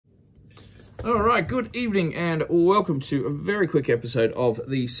All right, good evening and welcome to a very quick episode of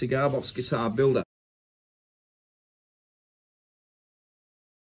the Cigar Box Guitar Builder.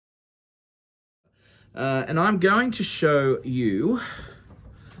 And I'm going to show you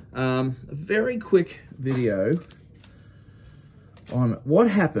a very quick video on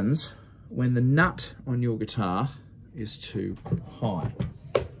what happens when the nut on your guitar is too high.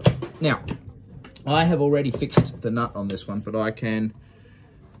 Now, I have already fixed the nut on this one, but I can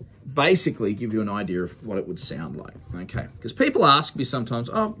basically give you an idea of what it would sound like, okay? Because people ask me sometimes,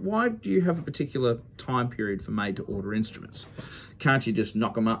 oh, why do you have a particular time period for made-to-order instruments? Can't you just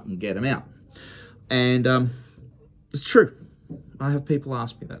knock them up and get them out? And it's true. I have people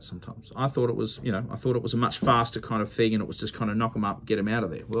ask me that sometimes. I thought it was, I thought it was a much faster kind of thing and it was just kind of knock them up, get them out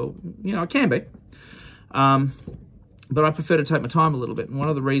of there. Well, it can be. But I prefer to take my time a little bit. And one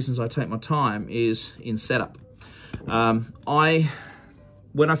of the reasons I take my time is in setup.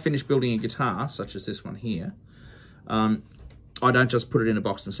 When I finish building a guitar, such as this one here, I don't just put it in a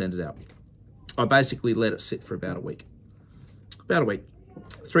box and send it out. I basically let it sit for about a week. About a week.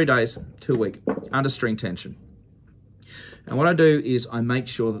 3 days to a week, under string tension. And what I do is I make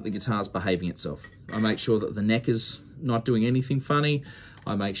sure that the guitar's behaving itself. I make sure that the neck is not doing anything funny.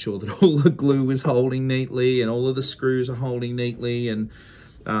 I make sure that all the glue is holding neatly and all of the screws are holding neatly. And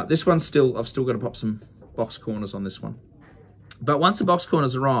this one's I've still got to pop some box corners on this one. But once the box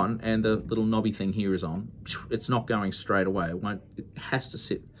corners are on and the little knobby thing here is on, it's not going straight away. It has to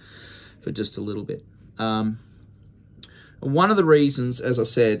sit for just a little bit. One of the reasons, as I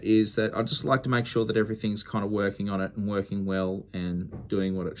said, is that I just like to make sure that everything's kind of working on it and working well and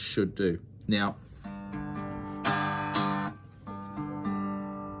doing what it should do. Now,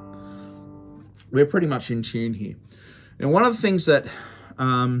 we're pretty much in tune here. Now, one of the things that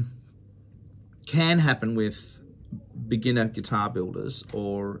can happen with beginner guitar builders,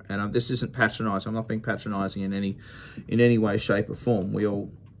 and this isn't patronizing, I'm not being patronizing in any way, shape or form. We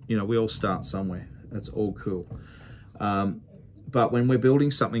all start somewhere. That's all cool. But when we're building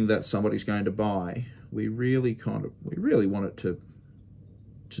something that somebody's going to buy, we really want it to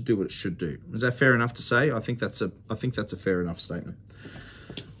do what it should do. Is that fair enough to say? I think that's a fair enough statement.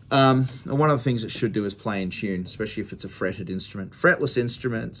 And one of the things it should do is play in tune, especially if it's a fretted instrument. Fretless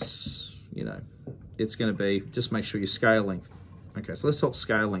instruments, it's going to be, just make sure your scale length. Okay, so let's talk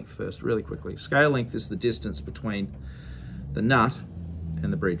scale length first, really quickly. Scale length is the distance between the nut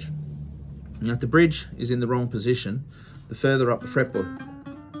and the bridge. Now, if the bridge is in the wrong position, the further up the fretboard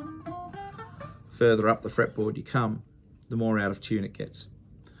you come, the more out of tune it gets.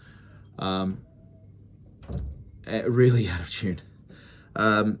 Really out of tune.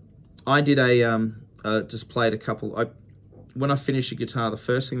 I did just played a couple. When I finish a guitar, the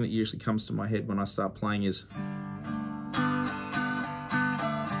first thing that usually comes to my head when I start playing is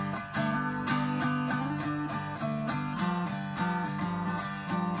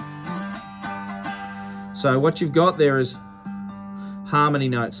so what you've got there is harmony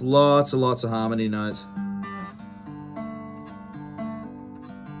notes, lots and lots of harmony notes.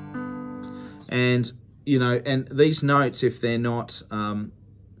 And, and these notes, if they're not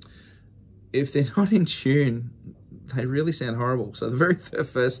in tune, they really sound horrible. So the very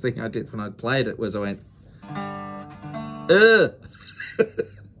first thing I did when I played it was I went, ugh.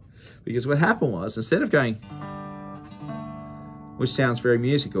 Because what happened was, instead of going, which sounds very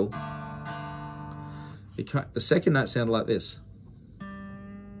musical, the second note sounded like this.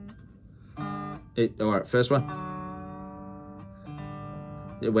 All right, first one.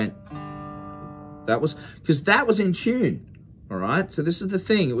 It went, because that was in tune, all right? So this is the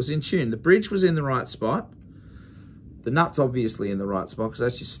thing, it was in tune. The bridge was in the right spot. The nut's obviously in the right spot because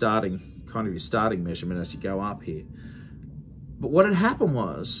that's your starting measurement as you go up here. But what had happened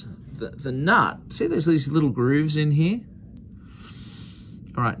was, the nut, see there's these little grooves in here?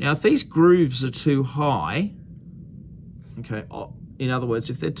 All right, now if these grooves are too high, okay, in other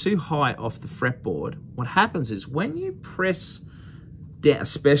words, if they're too high off the fretboard, what happens is when you press down,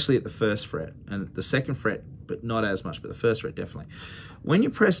 especially at the first fret, and the second fret, but not as much, but the first fret definitely. When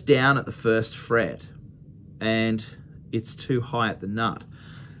you press down at the first fret and it's too high at the nut,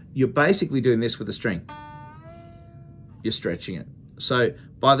 you're basically doing this with the string. You're stretching it. So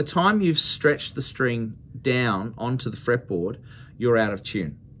by the time you've stretched the string down onto the fretboard, you're out of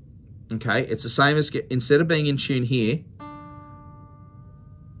tune. Okay, it's the same as, instead of being in tune here,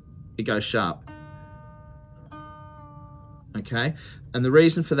 it goes sharp. Okay, and the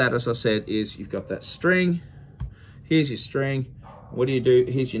reason for that, as I said, is you've got that string. Here's your string. What do?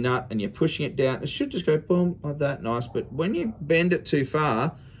 Here's your nut, and you're pushing it down. It should just go boom, like that, nice. But when you bend it too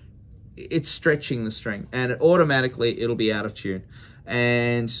far, it's stretching the string, and automatically it'll be out of tune.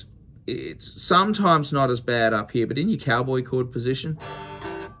 And it's sometimes not as bad up here, but in your cowboy chord position,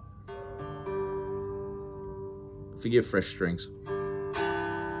 forgive fresh strings.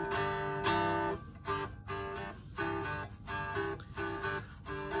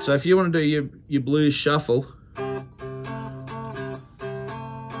 So if you want to do your blues shuffle,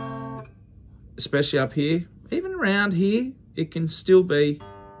 especially up here, even around here, it can still be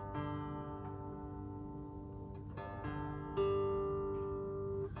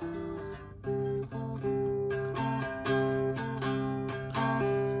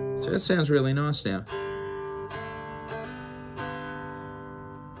so that sounds really nice now.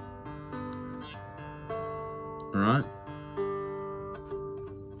 All right.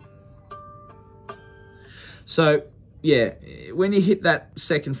 So, yeah, when you hit that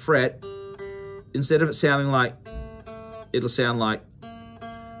second fret, instead of it sounding like, it'll sound like.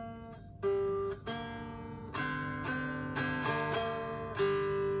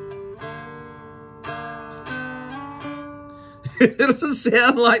 It'll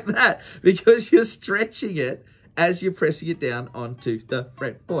sound like that because you're stretching it as you're pressing it down onto the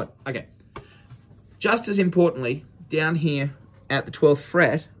fretboard. Okay. Just as importantly, down here at the 12th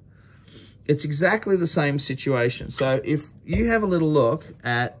fret, it's exactly the same situation. So if you have a little look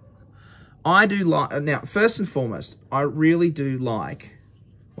at, I do like, now first and foremost, I really do like,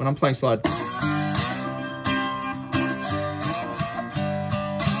 when I'm playing slide,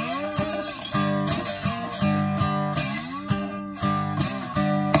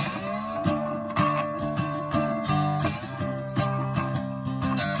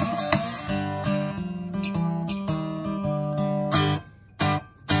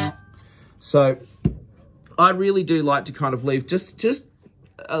 so I really do like to kind of leave just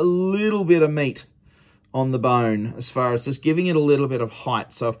a little bit of meat on the bone as far as just giving it a little bit of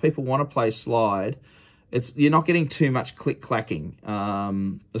height. So if people want to play slide, you're not getting too much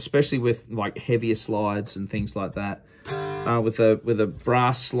click-clacking, especially with like heavier slides and things like that. With a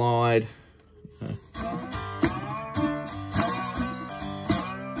brass slide,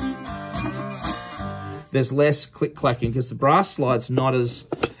 there's less click-clacking because the brass slide's not as,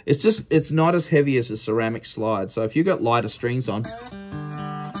 it's not as heavy as a ceramic slide. So if you've got lighter strings on,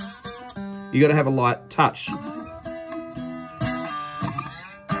 you got to have a light touch.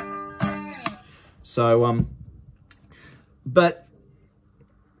 So, but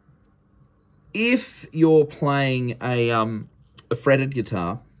if you're playing a fretted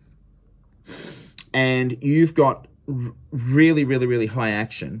guitar and you've got really, really, really high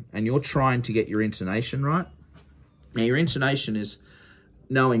action and you're trying to get your intonation right, now your intonation is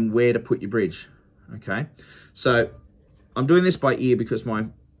knowing where to put your bridge, okay? So I'm doing this by ear because I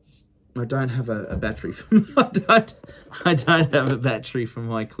don't have a battery. I don't have a battery from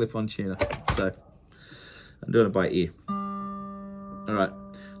my clip-on tuner, so I'm doing it by ear. All right,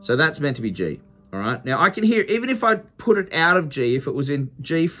 so that's meant to be G. All right, now I can hear, even if I put it out of G, if it was in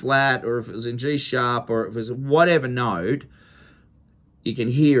G flat or if it was in G sharp or if it was whatever node, you can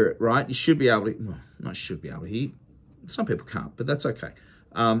hear it, right? You should be able to, well, not should be able to hear. Some people can't, but that's okay.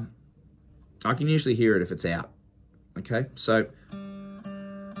 I can usually hear it if it's out. Okay, so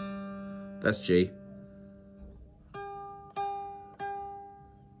that's G.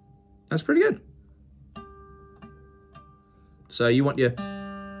 That's pretty good. So you want your,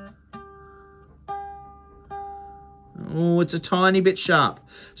 oh, it's a tiny bit sharp.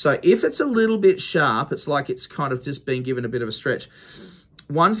 So if it's a little bit sharp, it's like it's kind of just been given a bit of a stretch.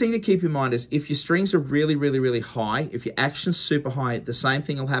 One thing to keep in mind is if your strings are really, really, really high, if your action's super high, the same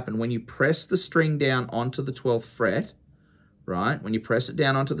thing will happen. When you press the string down onto the 12th fret, right? When you press it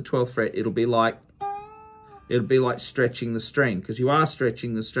down onto the 12th fret, it'll be like stretching the string because you are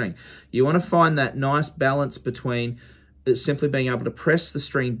stretching the string. You want to find that nice balance between simply being able to press the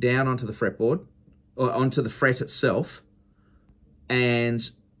string down onto the fretboard or onto the fret itself and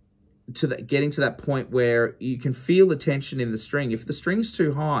getting to that point where you can feel the tension in the string. If the string's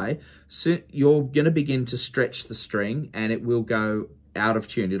too high, you're going to begin to stretch the string and it will go out of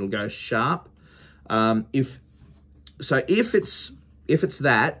tune. It'll go sharp. If it's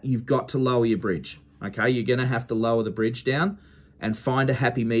that, you've got to lower your bridge. Okay, you're going to have to lower the bridge down and find a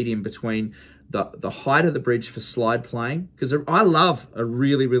happy medium between the height of the bridge for slide playing, because I love a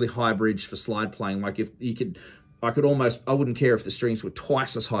really, really high bridge for slide playing. Like if you could, I wouldn't care if the strings were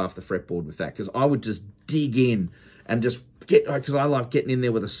twice as high off the fretboard with that, because I would just dig in and just because I love getting in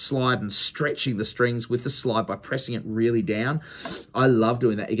there with a slide and stretching the strings with the slide by pressing it really down. I love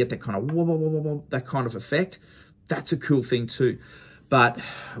doing that. You get that kind of whoa, whoa, whoa, whoa, that kind of effect. That's a cool thing too. But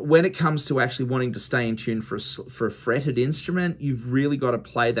when it comes to actually wanting to stay in tune for a fretted instrument, you've really got to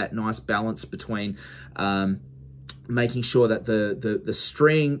play that nice balance between making sure that the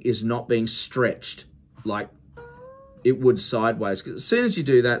string is not being stretched like it would sideways. 'Cause as soon as you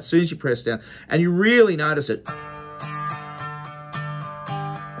do that, as soon as you press down, and you really notice it,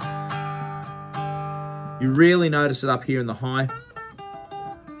 you really notice it up here in the high.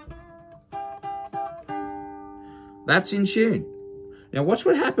 That's in tune. Now watch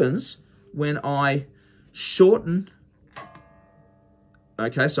what happens when I shorten.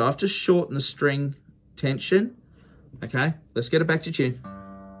 Okay, so I have to shorten the string tension. Okay, let's get it back to tune.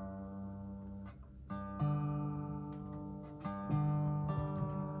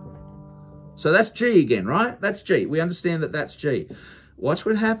 So that's G again, right? That's G. We understand that that's G. Watch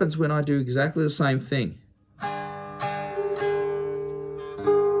what happens when I do exactly the same thing.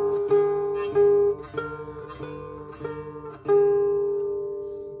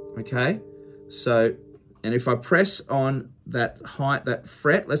 Okay, so, and if I press on that high, that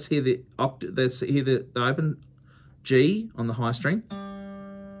fret, let's hear the open G on the high string.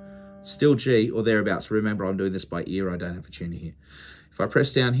 Still G or thereabouts. Remember, I'm doing this by ear. I don't have a tuner here. If I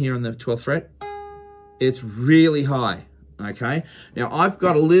press down here on the 12th fret, it's really high. Okay, now I've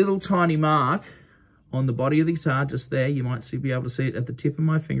got a little tiny mark on the body of the guitar, just there. You might be able to see it at the tip of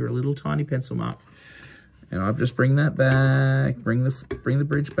my finger, a little tiny pencil mark. And I'll just bring that back, bring the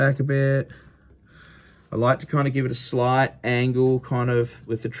bridge back a bit. I like to kind of give it a slight angle, kind of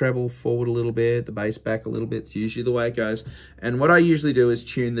with the treble forward a little bit, the bass back a little bit. It's usually the way it goes. And what I usually do is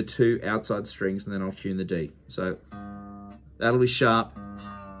tune the 2 outside strings, and then I'll tune the D. So that'll be sharp.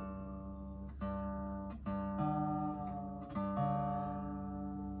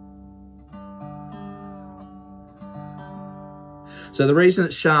 So the reason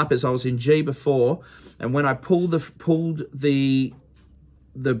it's sharp is I was in G before, and when I pulled the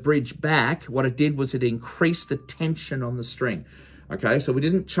bridge back, what it did was it increased the tension on the string. Okay, so we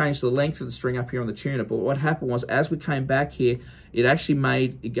didn't change the length of the string up here on the tuner, but what happened was as we came back here, it actually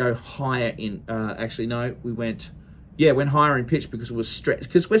made it go higher in, actually no, went higher in pitch because it was stretched,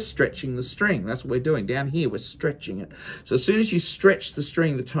 because we're stretching the string. That's what we're doing. Down here, we're stretching it. So as soon as you stretch the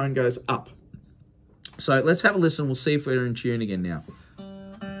string, the tone goes up. So let's have a listen. We'll see if we're in tune again now.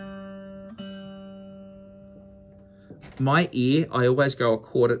 My ear, I always go a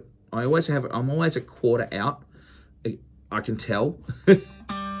quarter. I'm always a quarter out. I can tell. I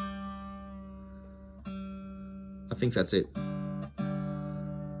think that's it.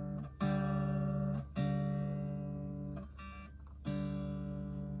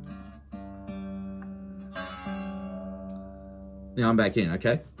 Now I'm back in,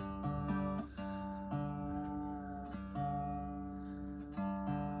 okay?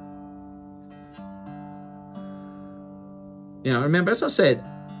 Now, remember, as I said,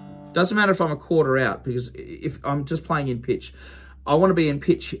 doesn't matter if I'm a quarter out, because if I'm just playing in pitch, I want to be in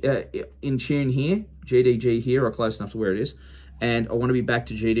pitch, in tune here, GDG here, or close enough to where it is, and I want to be back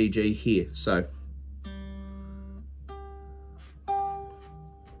to GDG here. So,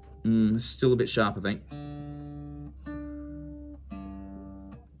 still a bit sharp, I think.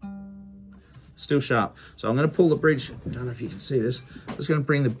 Still sharp. So I'm going to pull the bridge. I don't know if you can see this. I'm just going to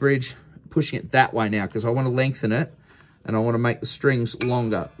bring the bridge, pushing it that way now, because I want to lengthen it. And I want to make the strings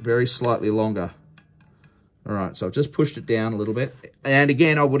longer, very slightly longer. All right, so I've just pushed it down a little bit. And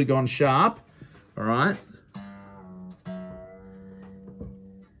again, I would have gone sharp. All right.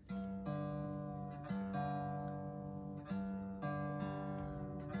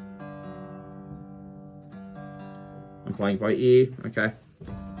 I'm playing by ear, okay.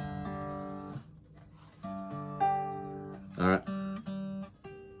 All right.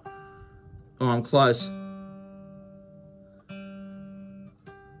 Oh, I'm close.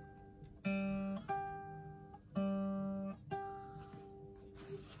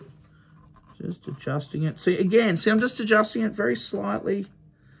 Just adjusting it. See, again, I'm just adjusting it very slightly.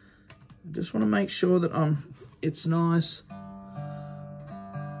 I just want to make sure that it's nice.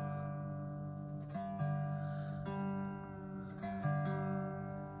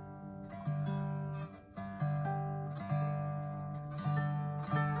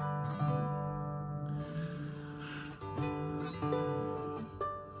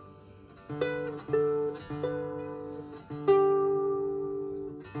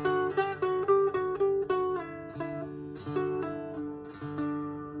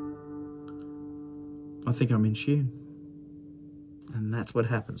 I think I'm in tune. And that's what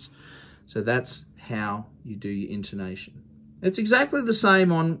happens. So that's how you do your intonation. It's exactly the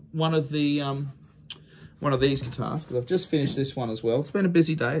same on one of these guitars, because I've just finished this one as well. It's been a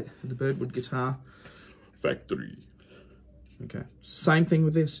busy day for the Birdwood Guitar Factory. Okay, same thing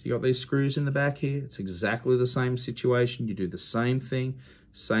with this. You got these screws in the back here. It's exactly the same situation. You do the same thing,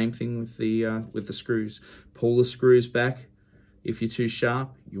 Same thing with the screws. Pull the screws back. If you're too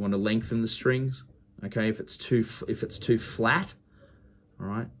sharp, you want to lengthen the strings. Okay, if it's too flat, all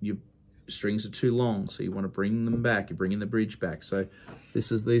right, your strings are too long, so you want to bring them back. You're bringing the bridge back. So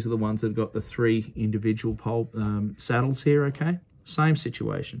these are the ones that have got the 3 individual saddles here. Okay, same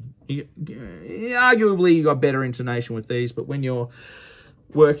situation. Arguably, you got better intonation with these, but when you're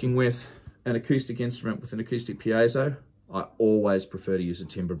working with an acoustic instrument with an acoustic piezo, I always prefer to use a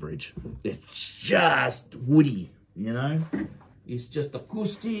timber bridge. It's just woody, you know? It's just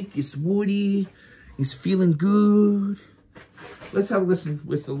acoustic, it's woody, it's feeling good. Let's have a listen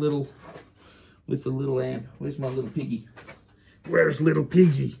with the little amp. Where's my little piggy? Where's little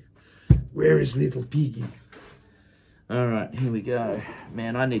piggy? Where is little piggy? All right, here we go.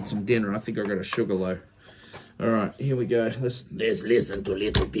 Man, I need some dinner. I think I got a sugar low. All right, here we go. Let's listen to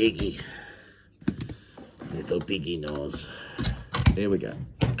little piggy. Little piggy nose. There we go.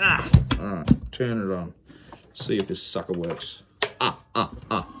 Ah! All right, turn it on. See if this sucker works.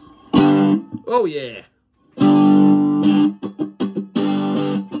 Oh, yeah.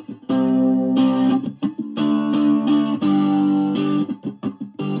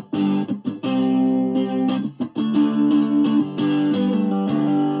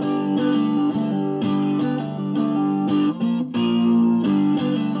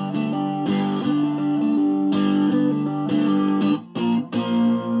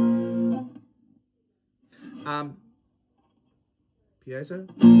 Piezo.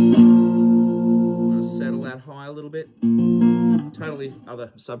 I'm going to settle that high a little bit. Totally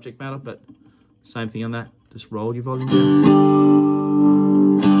other subject matter, but same thing on that. Just roll your volume down.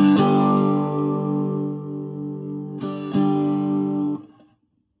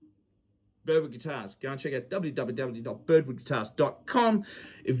 Birdwood Guitars. Go and check out www.birdwoodguitars.com.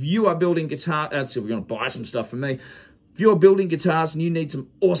 If you are building guitar, so we're going to buy some stuff from me. If you're building guitars and you need some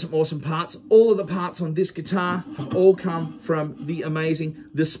awesome parts, all of the parts on this guitar have all come from the amazing,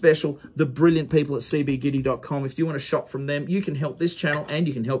 the special, the brilliant people at cbgiddy.com. If you want to shop from them, you can help this channel and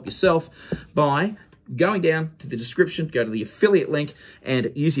you can help yourself by going down to the description, go to the affiliate link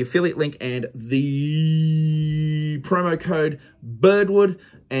and use the affiliate link and the promo code Birdwood,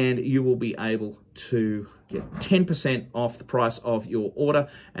 and you will be able to get 10% off the price of your order,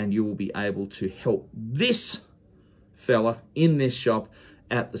 and you will be able to help this fella in this shop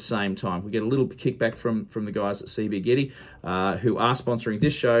at the same time. We get a little kickback from the guys at CB Giddy who are sponsoring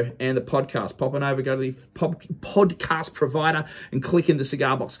this show and the podcast. Pop on over, go to the podcast provider and click in the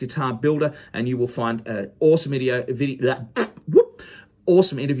Cigar Box Guitar Builder, and you will find an awesome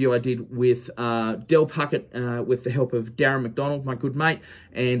awesome interview I did with Del Puckett with the help of Darren McDonald, my good mate,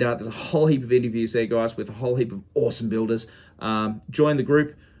 and there's a whole heap of interviews there, guys, with a whole heap of awesome builders. Join the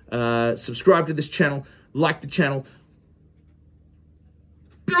group, subscribe to this channel, like the channel,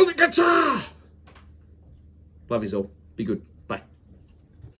 build a guitar! Love yous all. Be good.